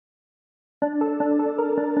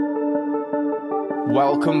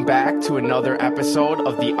Welcome back to another episode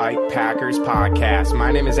of the Ike Packers podcast. My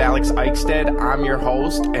name is Alex Eichstead. I'm your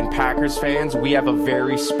host, and Packers fans, we have a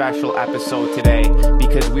very special episode today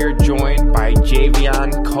because we're joined by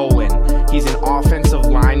Javion Cohen. He's an offensive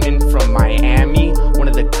lineman from Miami, one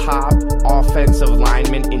of the top offensive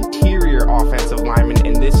linemen, interior offensive linemen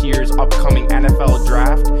in this year's upcoming NFL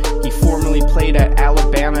draft. He formerly played at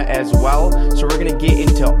Alabama as well, so we're going to get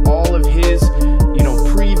into all of his,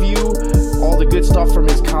 preview, all the good stuff from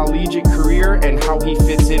his collegiate career and how he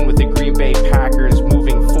fits in with the Green Bay Packers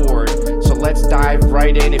moving forward. So let's dive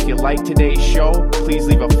right in. If you like today's show, please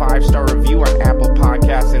leave a 5-star review on Apple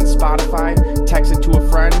Podcasts and Spotify. Text it to a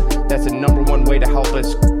friend. That's the number one way to help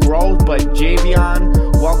us grow. But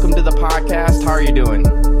Javion, welcome to the podcast. How are you doing?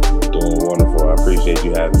 Doing wonderful. I appreciate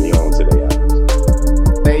you having me on today, Alex.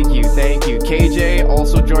 Thank you. KJ,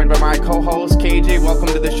 also joined by my co-host. KJ, welcome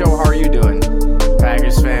to the show. How are you doing?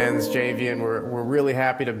 Packers fans, Javion, we're really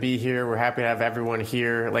happy to be here. We're happy to have everyone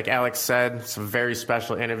here. Like Alex said, it's a very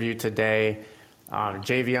special interview today.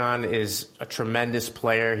 Javion is a tremendous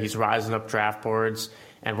player. He's rising up draft boards,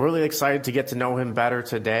 and we're really excited to get to know him better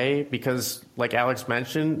today because, like Alex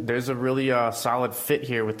mentioned, there's a really solid fit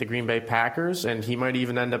here with the Green Bay Packers, and he might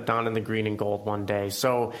even end up down in the green and gold one day.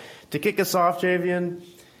 So to kick us off, Javion,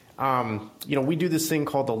 we do this thing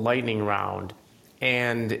called the lightning round.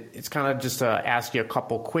 And it's kind of just to ask you a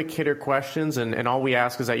couple quick hitter questions. And all we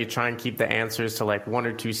ask is that you try and keep the answers to like 1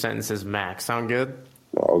 or 2 sentences max. Sound good?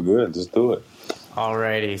 All good. Just do it.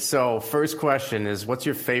 Alrighty. So first question is, what's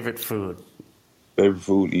your favorite food? Favorite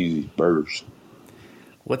food, easy. Burgers.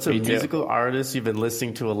 What's a musical artist you've been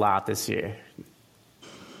listening to a lot this year?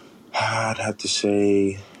 I'd have to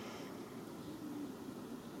say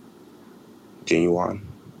Genuine.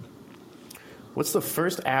 What's the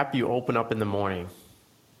first app you open up in the morning?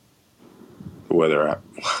 The weather app.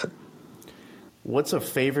 What's a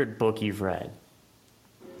favorite book you've read?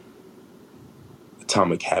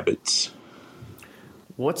 Atomic Habits.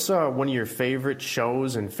 What's one of your favorite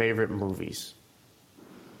shows and favorite movies?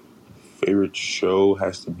 Favorite show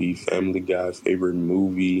has to be Family Guy. Favorite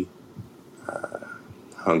movie,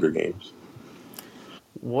 Hunger Games.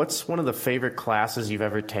 What's one of the favorite classes you've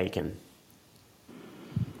ever taken?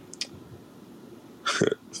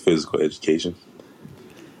 Physical education.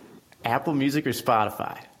 Apple Music or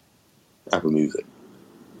Spotify? Apple Music.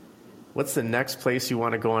 What's the next place you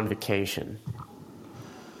want to go on vacation?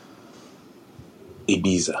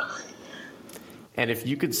 Ibiza. And if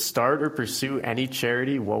you could start or pursue any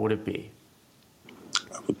charity, what would it be?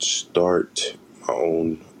 I would start my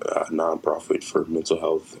own nonprofit for mental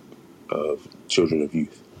health of children of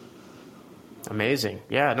youth. Amazing.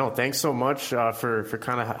 Yeah, no, thanks so much for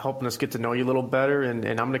kind of helping us get to know you a little better. And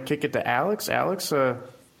I'm going to kick it to Alex. Alex,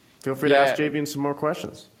 feel free to ask Javion some more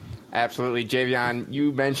questions. Absolutely. Javion,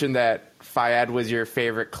 you mentioned that Phi Ed was your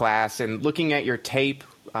favorite class. And looking at your tape,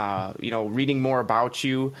 reading more about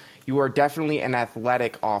you, you are definitely an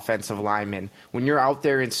athletic offensive lineman. When you're out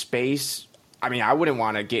there in space, I wouldn't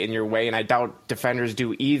want to get in your way, and I doubt defenders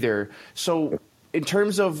do either. So in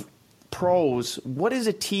terms of pros, what is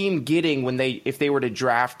a team getting if they were to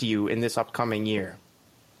draft you in this upcoming year?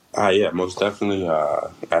 Most definitely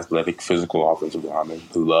athletic, physical offensive lineman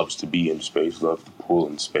who loves to be in space, loves to pull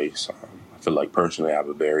in space. I feel like personally I have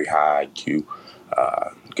a very high IQ,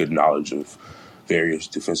 good knowledge of various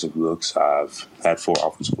defensive looks. I've had 4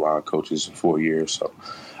 offensive line coaches in 4 years, so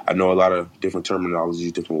I know a lot of different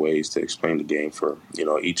terminologies, different ways to explain the game for,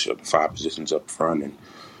 each of the 5 positions up front, and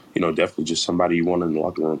definitely just somebody you want in the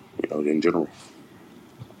locker room, in general.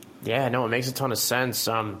 Yeah, no, it makes a ton of sense.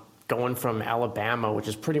 Going from Alabama, which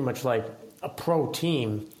is pretty much like a pro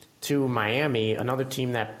team, to Miami, another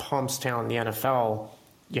team that pumps talent in the NFL,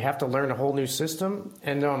 you have to learn a whole new system.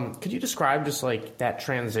 And could you describe just like that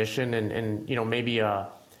transition and maybe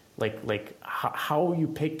like how you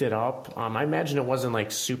picked it up? I imagine it wasn't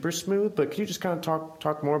like super smooth, but could you just kind of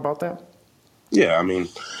talk more about that? Yeah,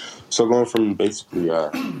 so going from basically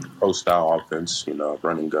pro-style offense,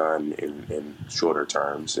 running gun in shorter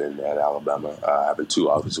terms, and at Alabama, having 2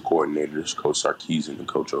 offensive coordinators, Coach Sarkisian and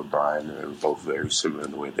Coach O'Brien, and they were both very similar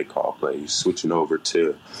in the way they call plays. Switching over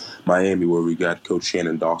to Miami, where we got Coach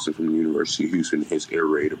Shannon Dawson from the University of Houston, his air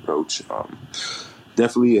raid approach.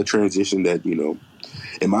 Definitely a transition that,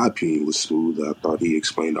 in my opinion, was smooth. I thought he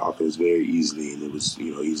explained the offense very easily, and it was,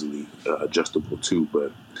 easily adjustable too.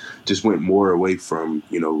 But just went more away from,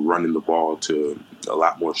 running the ball to a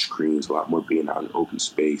lot more screens, a lot more being out in open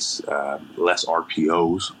space, less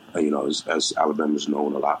RPOs. As Alabama's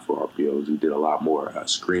known a lot for RPOs, we did a lot more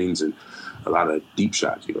screens and a lot of deep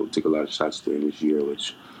shots. We took a lot of shots during this year,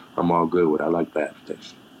 which I'm all good with. I like that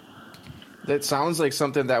protection. That sounds like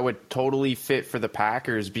something that would totally fit for the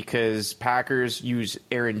Packers, because Packers use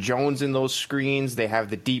Aaron Jones in those screens. They have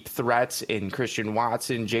the deep threats in Christian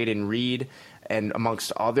Watson, Jaden Reed, and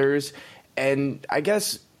amongst others. And I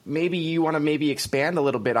guess maybe you want to expand a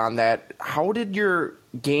little bit on that. How did your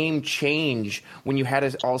game change when you had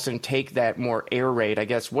to all of a sudden take that more air raid? I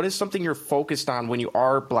guess, what is something you're focused on when you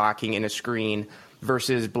are blocking in a screen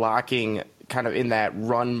versus blocking kind of in that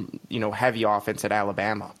run, heavy offense at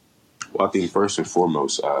Alabama? Well, I think first and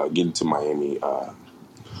foremost, getting to Miami, a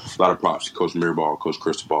lot of props to Coach Mirabal, Coach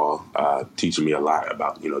Cristobal, teaching me a lot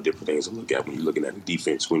about, different things to look at when you're looking at the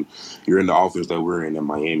defense. When you're in the offense that we're in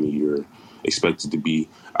Miami, you're expected to be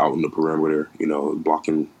out in the perimeter,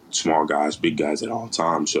 blocking small guys, big guys at all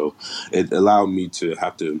times. So it allowed me to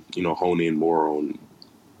have to, hone in more on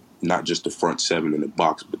not just the front seven in the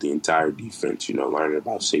box, but the entire defense, learning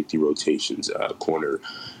about safety rotations, corner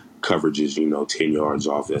coverages, 10 yards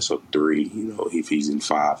off, that's a 3, if he's in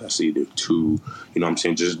 5, that's either 2, what I'm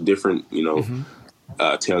saying? Just different,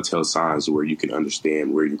 telltale signs where you can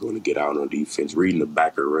understand where you're going to get out on defense, reading the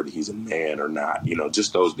backer, whether he's a man or not,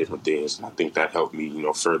 just those different things. And I think that helped me,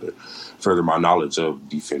 further my knowledge of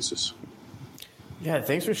defenses. Yeah,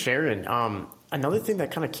 thanks for sharing. Another thing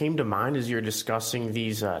that kind of came to mind as you're discussing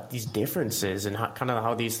these differences and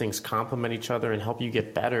how these things complement each other and help you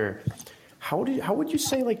get better. How would you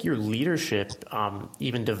say like your leadership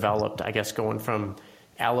even developed, I guess, going from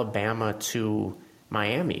Alabama to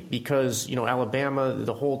Miami? Because, Alabama,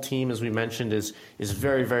 the whole team, as we mentioned, is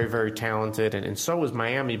very, very, very talented. And so is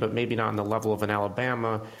Miami, but maybe not on the level of an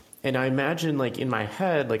Alabama. And I imagine, like, in my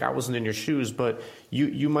head, like, I wasn't in your shoes, but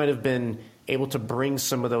you might have been able to bring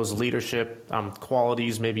some of those leadership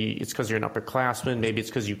qualities. Maybe it's because you're an upperclassman. Maybe it's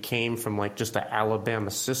because you came from, like, just the Alabama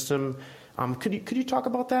system. Could you talk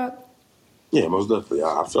about that? Yeah, most definitely.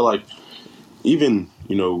 I feel like even,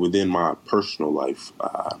 within my personal life,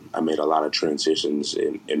 I made a lot of transitions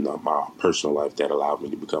in my personal life that allowed me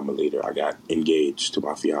to become a leader. I got engaged to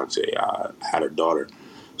my fiance. I had a daughter.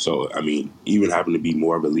 So, even having to be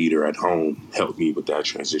more of a leader at home helped me with that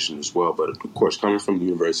transition as well. But, of course, coming from the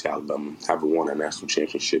University of Alabama, having won a national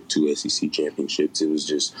championship, 2 SEC championships, it was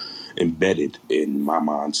just embedded in my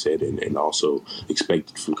mindset and also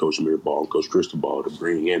expected from Coach Mirabal and Coach Cristobal to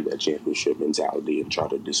bring in that championship mentality and try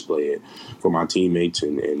to display it for my teammates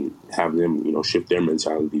and have them, shift their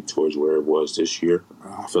mentality towards where it was this year.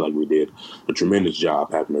 I feel like we did a tremendous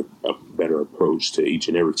job having a better approach to each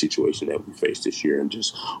and every situation that we faced this year, and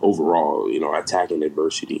just overall, attacking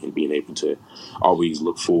adversity and being able to always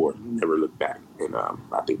look forward and never look back. And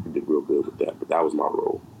I think we did real good with that, but that was my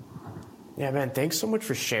role. Yeah, man, thanks so much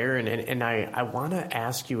for sharing. And I want to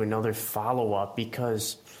ask you another follow-up,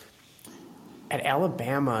 because at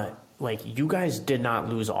Alabama, like, you guys did not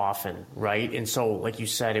lose often, right? And so, like you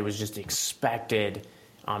said, it was just expected.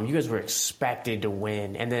 You guys were expected to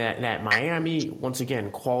win. And then at Miami, once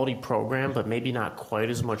again, quality program, but maybe not quite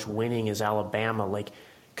as much winning as Alabama. Like,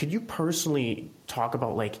 could you personally talk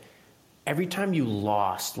about, like, every time you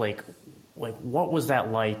lost, like what was that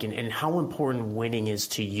like, and how important winning is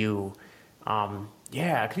to you?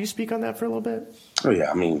 Could you speak on that for a little bit? Oh,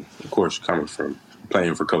 yeah. Of course, coming from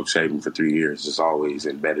playing for Coach Saban for 3 years, it's always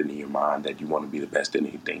embedded in your mind that you want to be the best in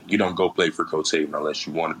anything. You don't go play for Coach Saban unless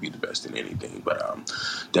you want to be the best in anything. But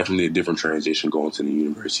definitely a different transition going to the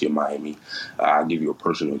University of Miami. I'll give you a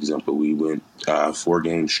personal example. We went 4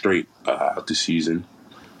 games straight out the season,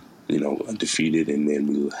 undefeated, and then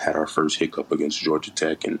we had our first hiccup against Georgia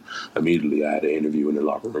Tech, and immediately I had an interview in the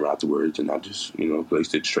locker room afterwards, and I just,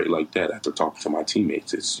 placed it straight like that after talking to my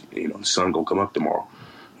teammates. It's, the sun gonna come up tomorrow.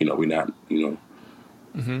 We're not,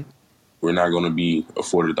 we're not going to be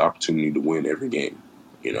afforded the opportunity to win every game.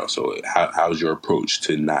 So how's your approach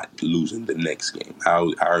to not losing the next game?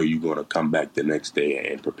 How are you going to come back the next day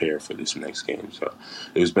and prepare for this next game? So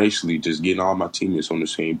it was basically just getting all my teammates on the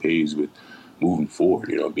same page with moving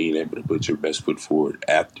forward, being able to put your best foot forward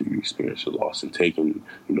after you experience a loss, and taking,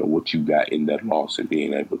 what you got in that loss and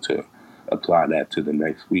being able to apply that to the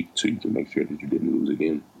next week so you can make sure that you didn't lose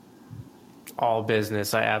again. All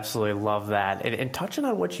business. I absolutely love that. And touching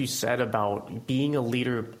on what you said about being a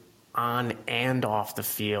leader on and off the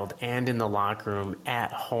field and in the locker room,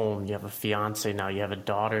 at home, you have a fiance now, you have a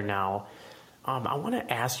daughter now. I want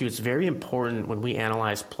to ask you, it's very important when we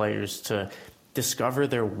analyze players to discover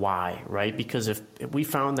their why, right? Because if we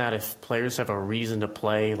found that if players have a reason to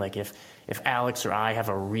play, like if Alex or I have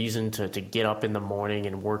a reason to get up in the morning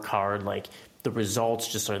and work hard, like, the results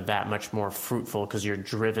just are that much more fruitful because you're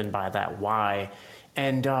driven by that why.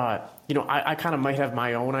 And, I kind of might have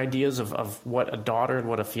my own ideas of what a daughter and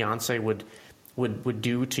what a fiance would would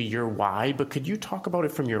do to your why, but could you talk about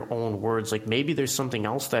it from your own words? Like maybe there's something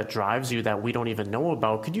else that drives you that we don't even know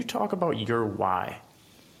about. Could you talk about your why?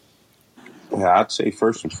 Yeah, I'd say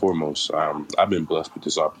first and foremost, I've been blessed with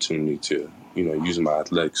this opportunity to, using my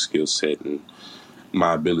athletic skill set and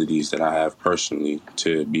my abilities that I have personally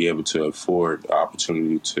to be able to afford the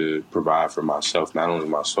opportunity to provide for myself, not only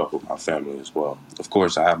myself, but my family as well. Of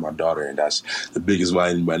course, I have my daughter, and that's the biggest why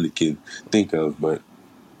anybody can think of, but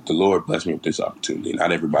the Lord blessed me with this opportunity.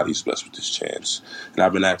 Not everybody's blessed with this chance. And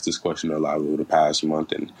I've been asked this question a lot over the past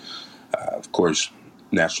month, and of course,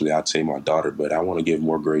 naturally, I'd say my daughter, but I want to give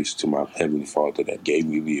more grace to my Heavenly Father that gave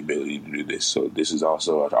me the ability to do this. So this is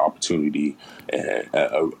also an opportunity and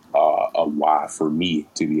a why for me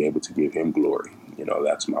to be able to give Him glory.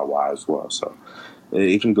 That's my why as well. So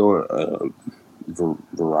it can go a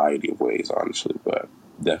variety of ways, honestly, but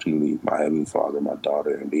definitely my Heavenly Father, my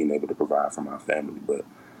daughter, and being able to provide for my family. But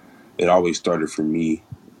it always started for me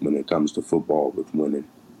when it comes to football with winning.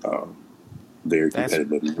 Very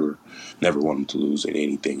competitive. Never wanted to lose in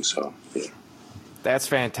anything. So, yeah. That's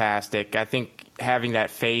fantastic. I think having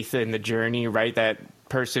that faith in the journey, right, that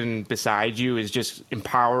person beside you is just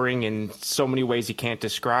empowering in so many ways you can't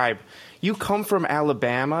describe. You come from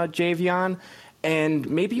Alabama, Javion, and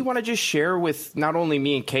maybe you want to just share with not only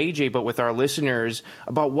me and KJ, but with our listeners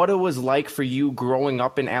about what it was like for you growing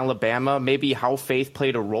up in Alabama, maybe how faith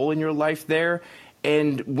played a role in your life there.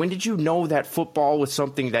 And when did you know that football was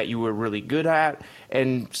something that you were really good at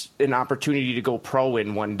and an opportunity to go pro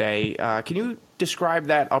in one day? Can you describe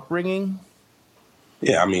that upbringing?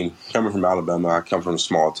 Yeah, I mean, coming from Alabama, I come from a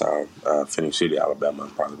small town, Phoenix City, Alabama,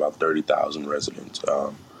 probably about 30,000 residents.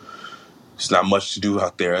 It's not much to do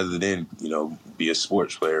out there other than, be a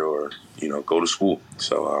sports player or, go to school.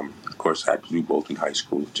 So, of course, I had to do both in high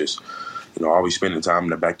school. Just always spending time in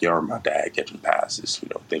the backyard with my dad catching passes,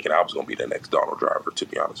 thinking I was going to be the next Donald Driver, to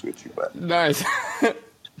be honest with you. But nice.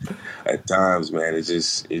 At times, man, it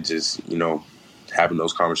just, having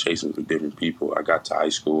those conversations with different people. I got to high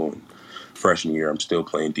school and freshman year, I'm still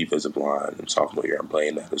playing defensive line, and sophomore year, I'm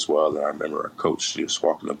playing that as well. And I remember a coach just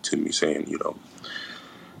walking up to me saying,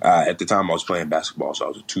 at the time I was playing basketball, so I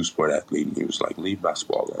was a two-sport athlete, and he was like, leave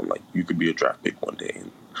basketball alone. Like, you could be a draft pick one day.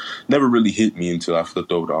 And never really hit me until I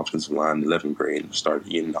flipped over to offensive line in 11th grade and started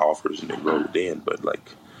getting offers and then rolled in. But,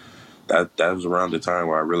 that was around the time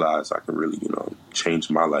where I realized I could really, change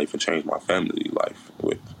my life and change my family life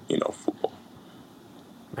with, football.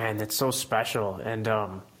 Man, that's so special. And,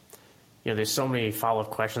 there's so many follow-up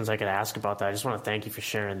questions I could ask about that. I just want to thank you for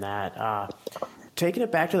sharing that. Taking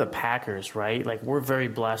it back to the Packers, right? Like, we're very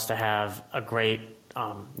blessed to have a great,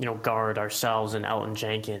 guard ourselves in Elgton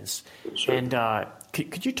Jenkins. Sure. And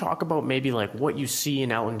could you talk about maybe like what you see in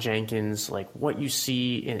Elgton Jenkins, like what you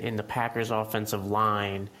see in the Packers offensive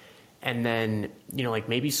line, and then,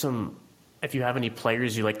 maybe if you have any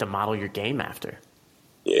players you like to model your game after?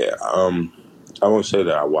 Yeah, I won't say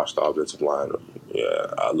that I watched the offensive line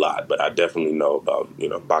a lot, but I definitely know about,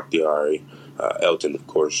 Bakhtiari, Elgton, of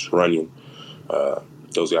course, Runyon.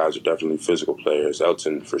 Those guys are definitely physical players.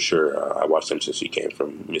 Elgton, for sure. I watched him since he came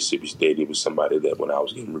from Mississippi State. He was somebody that when I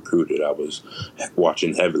was getting recruited, I was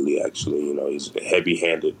watching heavily, actually. He's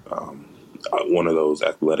heavy-handed, one of those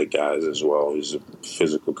athletic guys as well. He's a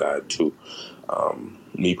physical guy, too.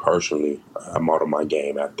 Me personally, I model my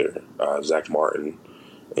game after Zach Martin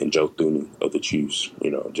and Joe Thuney of the Chiefs.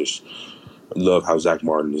 Just love how Zach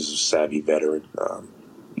Martin is a savvy veteran.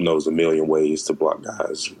 Knows a million ways to block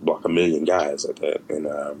a million guys like that. And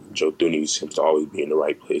Joe Thuney seems to always be in the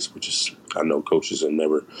right place, which is, I know coaches have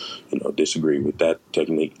never, disagree with that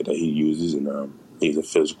technique that he uses. And he's a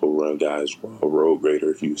physical run guy as well, a road grader,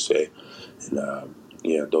 if you say.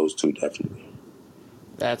 And those two definitely.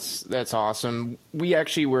 That's awesome. We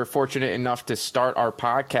actually were fortunate enough to start our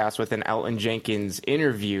podcast with an Elgton Jenkins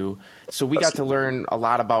interview. So we got to learn a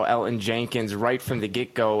lot about Elgton Jenkins right from the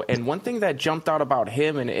get-go. And one thing that jumped out about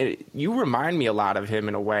him, and you remind me a lot of him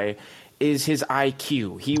in a way, is his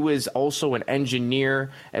IQ. He was also an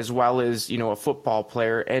engineer as well as, a football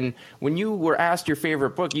player. And when you were asked your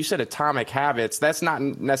favorite book, you said Atomic Habits. That's not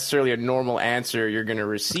necessarily a normal answer you're going to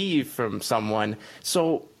receive from someone.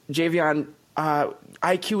 So, Javion,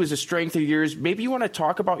 IQ is a strength of yours. Maybe you want to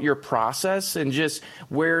talk about your process and just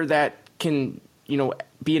where that can,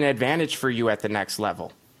 be an advantage for you at the next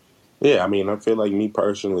level. Yeah, I mean, I feel like me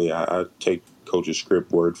personally, I take coach's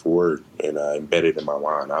script word for word and I embed it in my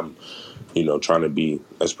mind. I'm, trying to be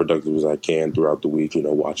as productive as I can throughout the week,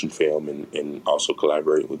 watching film and also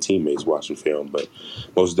collaborating with teammates watching film. But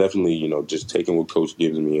most definitely, just taking what coach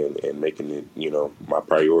gives me and making it, my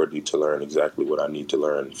priority to learn exactly what I need to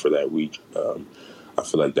learn for that week. I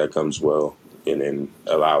feel like that comes well and then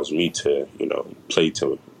allows me to, play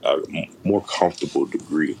to a more comfortable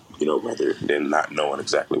degree, rather than not knowing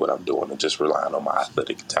exactly what I'm doing and just relying on my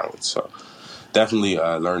athletic talents. So definitely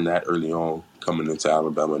learned that early on coming into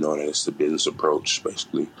Alabama, knowing that it's the business approach,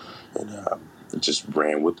 basically, and just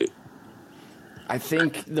ran with it. I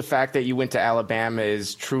think the fact that you went to Alabama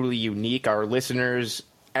is truly unique. Our listeners,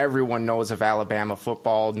 everyone knows of Alabama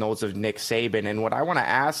football, knows of Nick Saban. And what I want to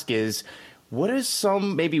ask is, what is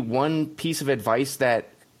maybe one piece of advice that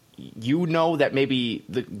you know that maybe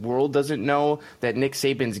the world doesn't know that Nick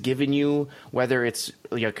Saban's given you, whether it's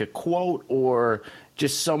like a quote or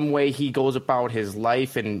just some way he goes about his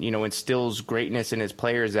life and, instills greatness in his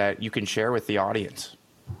players that you can share with the audience?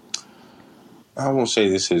 I won't say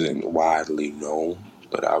this isn't widely known,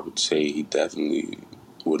 but I would say he definitely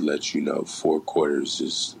would let you know 4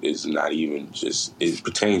 quarters is not even just, it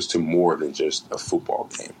pertains to more than just a football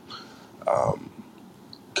game.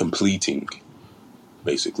 Completing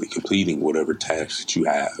whatever task that you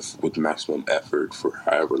have with maximum effort for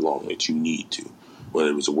however long that you need to, whether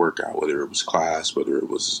it was a workout, whether it was class, whether it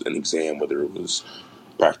was an exam, whether it was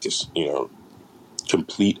practice,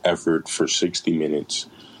 complete effort for 60 minutes.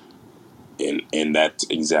 And that's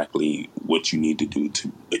exactly what you need to do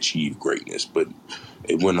to achieve greatness. But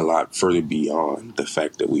it went a lot further beyond the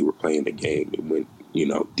fact that we were playing the game. It went,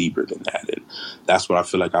 deeper than that. And that's what I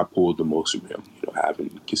feel like I pulled the most from him,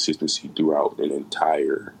 having consistency throughout an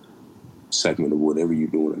entire segment of whatever you're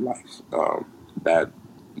doing in life. That,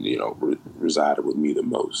 resided with me the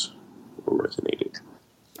most, or resonated.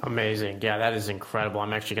 Amazing. Yeah, that is incredible.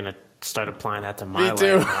 I'm actually going to start applying that to my Me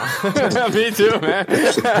too. life now. Me too, man.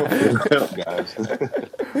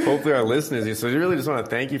 Hopefully our listeners do. So I really just want to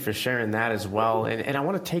thank you for sharing that as well. And I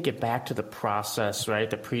want to take it back to the process, right?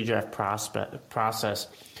 The pre-draft process.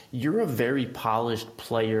 You're a very polished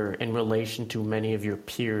player in relation to many of your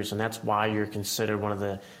peers, and that's why you're considered one of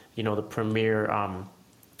the, the premier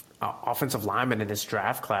offensive linemen in this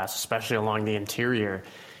draft class, especially along the interior.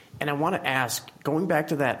 And I want to ask, going back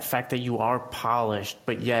to that fact that you are polished,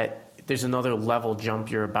 but yet there's another level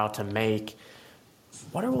jump you're about to make,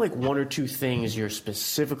 what are like 1 or 2 things you're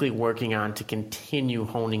specifically working on to continue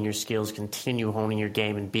honing your skills, continue honing your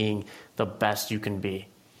game, and being the best you can be?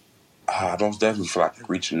 I most definitely feel like I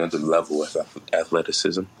reach another level of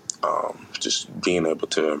athleticism. Just being able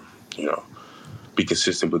to, be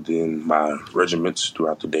consistent within my regiments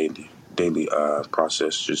throughout the daily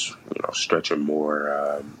process. Just stretching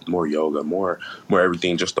more yoga, more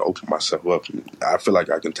everything, just to open myself up. I feel like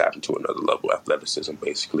I can tap into another level of athleticism,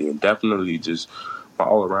 basically, and definitely just my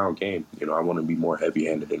all around game. I want to be more heavy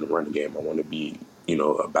handed in the running game. I want to be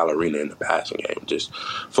a ballerina in the passing game. Just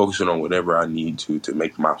focusing on whatever I need to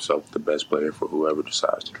make myself the best player for whoever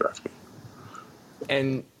decides to draft me.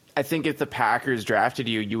 And I think if the Packers drafted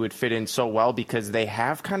you, you would fit in so well because they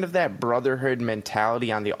have kind of that brotherhood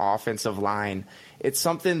mentality on the offensive line. It's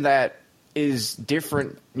something that is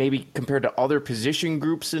different maybe compared to other position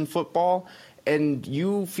groups in football, and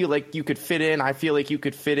you feel like you could fit in. I feel like you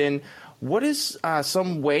could fit in. What is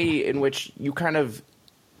some way in which you kind of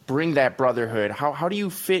bring that brotherhood? How do you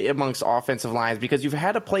fit amongst offensive lines? Because you've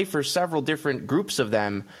had to play for several different groups of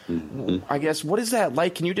them. Mm-hmm. I guess, what is that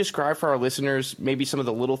like? Can you describe for our listeners maybe some of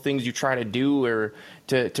the little things you try to do or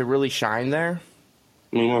to really shine there?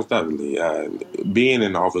 I mean, most definitely. Being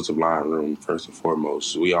in the offensive line room, first and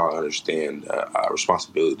foremost, we all understand our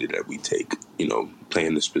responsibility that we take,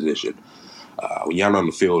 playing this position. When you're on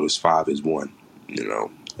the field, it's 5-1,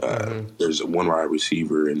 mm-hmm. There's one wide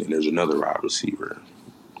receiver and then there's another wide receiver.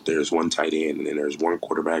 There's one tight end, and then there's one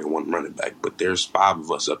quarterback and one running back. But there's 5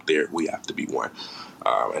 of us up there. We have to be one.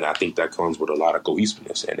 And I think that comes with a lot of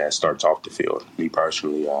cohesiveness, and that starts off the field. Me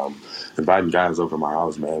personally, inviting guys over to my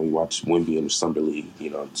house, man. We watch Wimby and the Summer League,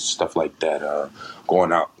 stuff like that.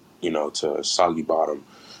 Going out, to Soggy Bottom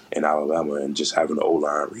in Alabama and just having an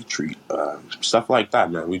O-line retreat. Stuff like that,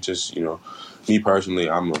 man. We just, me personally,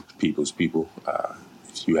 I'm a people's people.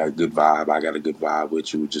 If you had a good vibe, I got a good vibe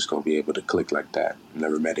with you. We're just going to be able to click like that.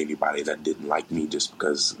 Never met anybody that didn't like me just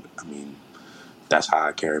because, that's how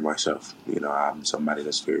I carry myself. I'm somebody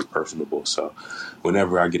that's very personable. So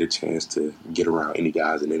whenever I get a chance to get around any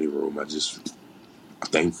guys in any room, I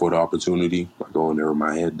thank for the opportunity. I go in there with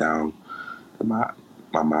my head down and my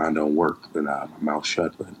mind don't work and my mouth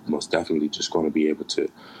shut. But most definitely just going to be able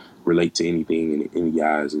to relate to anything and any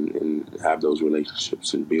guys and have those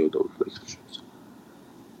relationships and build those relationships.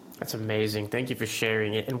 That's amazing. Thank you for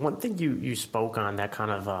sharing it. And one thing you spoke on that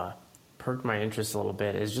kind of perked my interest a little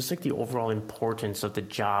bit is just like the overall importance of the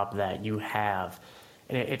job that you have.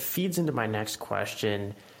 And it feeds into my next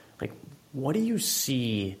question. Like, what do you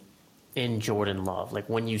see in Jordan Love, like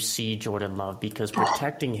when you see Jordan Love, because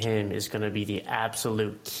protecting him is going to be the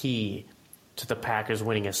absolute key to the Packers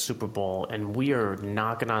winning a Super Bowl, and we are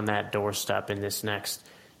knocking on that doorstep in this next,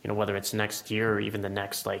 whether it's next year or even the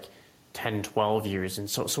next like 10, 12 years. And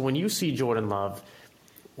so when you see Jordan Love,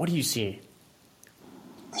 what do you see?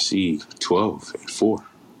 I see 12 and 4.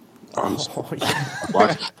 Honestly, Oh,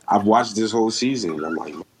 yeah. I've watched this whole season, and I'm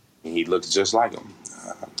like, man, he looks just like him.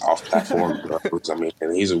 Off platform, I mean,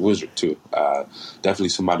 and he's a wizard too. Definitely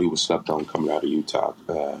somebody who was slept on coming out of Utah,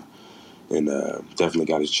 and definitely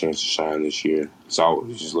got his chance to shine this year. So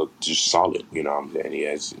he just looked just solid, you know what I'm saying? He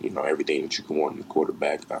has, everything that you can want in a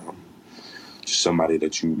quarterback. Just somebody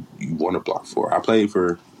that you want to block for. I played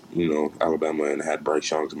for, Alabama and had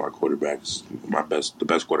Bryce Young as my quarterbacks, the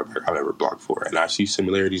best quarterback I've ever blocked for. And I see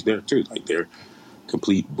similarities there too. Like they're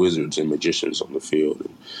complete wizards and magicians on the field.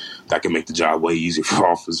 And that can make the job way easier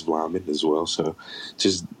for offensive linemen as well. So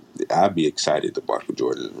just, I'd be excited to block for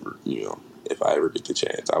Jordan, if I ever get the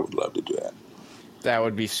chance. I would love to do that. That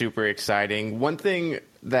would be super exciting. One thing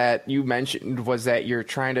that you mentioned was that you're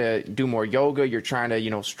trying to do more yoga, you're trying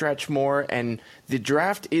to, stretch more, and the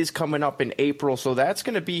draft is coming up in April, so that's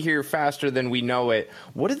going to be here faster than we know it.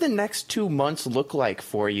 What do the next 2 months look like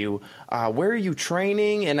for you? Where are you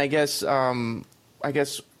training? And I guess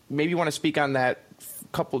maybe you want to speak on that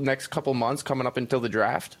next couple months coming up until the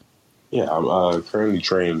draft? Yeah, I'm currently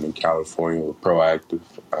training in California with Proactive.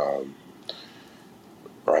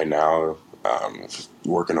 Right now,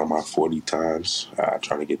 working on my 40 times,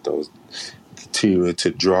 trying to get those to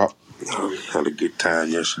drop. Had a good time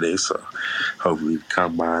yesterday, so hopefully the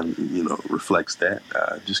combine, reflects that.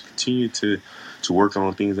 Just continue to work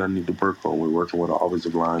on things I need to work on. We're working with an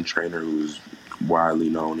offensive line trainer who's widely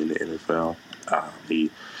known in the NFL.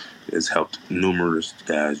 He has helped numerous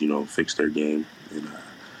guys, fix their game, and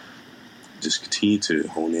just continue to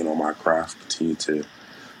hone in on my craft, continue to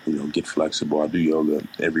get flexible. I do yoga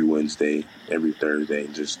every Wednesday, every Thursday,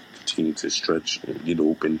 and just continue to stretch and get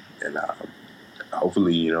open. And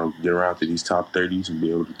hopefully, get around to these top 30s and be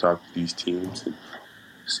able to talk to these teams and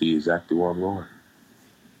see exactly where I'm going.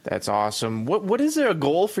 That's awesome. What is there a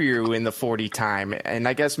goal for you in the 40 time? And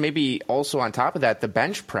I guess maybe also on top of that, the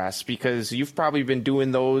bench press, because you've probably been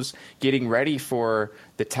doing those, getting ready for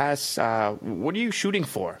the tests. What are you shooting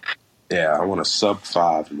for? Yeah, I want a sub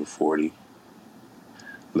 5 in the 40.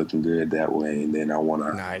 Looking good that way, and then I want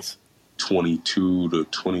a nice 22 to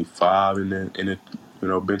 25 in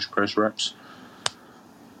the bench press reps.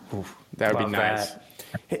 Oof, that would be nice. That.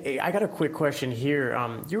 Hey, I got a quick question here.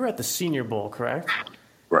 You were at the Senior Bowl, correct?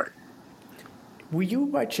 Right. Were you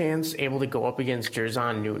by chance able to go up against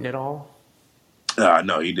Jerzon Newton at all?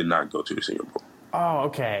 No, he did not go to the Senior Bowl. Oh,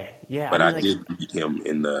 okay, yeah. But I did beat him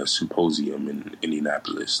in the symposium in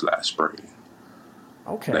Indianapolis last spring.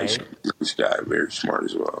 Okay. Nice guy, very smart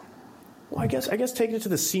as well. Well, I guess taking it to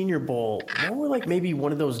the Senior Bowl, what were like maybe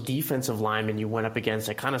one of those defensive linemen you went up against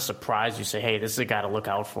that kind of surprised you? Say, hey, this is a guy to look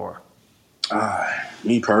out for.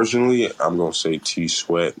 Me personally, I'm gonna say T.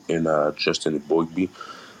 Sweat and Justin Boygby.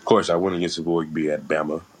 Of course, I went against Boygby at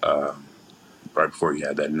Bama right before he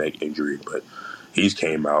had that neck injury, but he's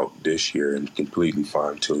came out this year and completely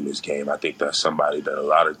fine-tuned his game. I think that's somebody that a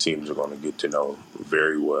lot of teams are going to get to know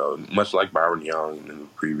very well, much like Byron Young in the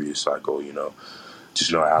previous cycle,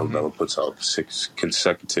 Just Alabama puts out 6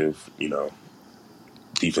 consecutive,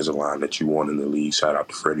 defensive line that you want in the league. Shout out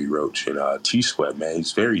to Freddie Roach. And T-Sweat, man,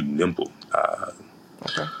 he's very nimble.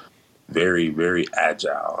 Okay. Very, very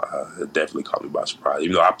agile. It definitely caught me by surprise.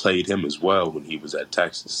 Even though I played him as well when he was at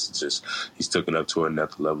Texas. It's just he's taken up to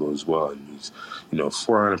another level as well. And he's,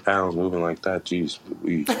 400 pounds moving like that. Jeez.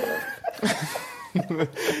 He's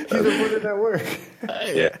putting that work.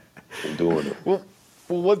 Yeah, I'm doing it. Well,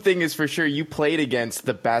 one thing is for sure, you played against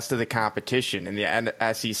the best of the competition in the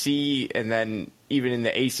SEC and then even in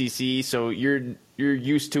the ACC. So you're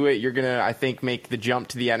used to it. You're going to, I think, make the jump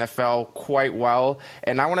to the NFL quite well.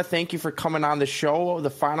 And I want to thank you for coming on the show. The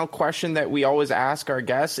final question that we always ask our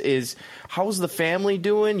guests is, how's the family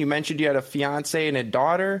doing? You mentioned you had a fiance and a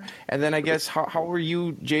daughter. And then I guess, how are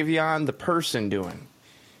you, Javion, the person, doing?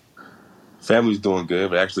 Family's doing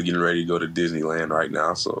good. We're actually getting ready to go to Disneyland right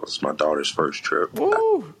now, so it's my daughter's first trip.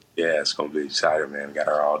 Woo! Yeah, it's going to be exciting, man. Got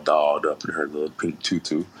her all dolled up in her little pink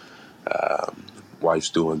tutu. Wife's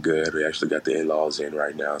doing good. We actually got the in-laws in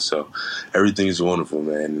right now, so everything's wonderful,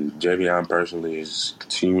 man. And Javion personally is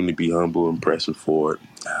continuing to be humble and pressing forward,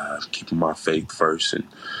 keeping my faith first, and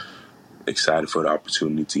excited for the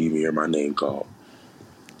opportunity to even hear my name called.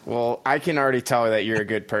 Well, I can already tell that you're a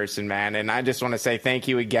good person, man. And I just want to say thank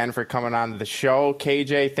you again for coming on the show.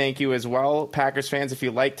 KJ, thank you as well. Packers fans, if you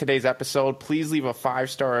like today's episode, please leave a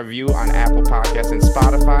 5-star review on Apple Podcasts and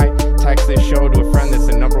Spotify. Text this show to a friend. That's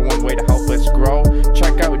the #1 way to help us grow.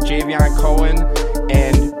 Check out Javion Cohen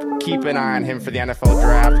and keep an eye on him for the NFL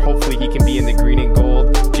draft. Hopefully he can be in the green and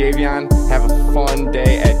gold. Javion, have a fun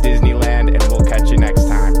day at Disneyland, and we'll catch you next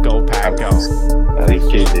time. Go Pack, go. Thank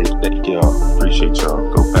you, KJ. Thank y'all. Appreciate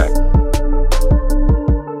y'all. Go Pack.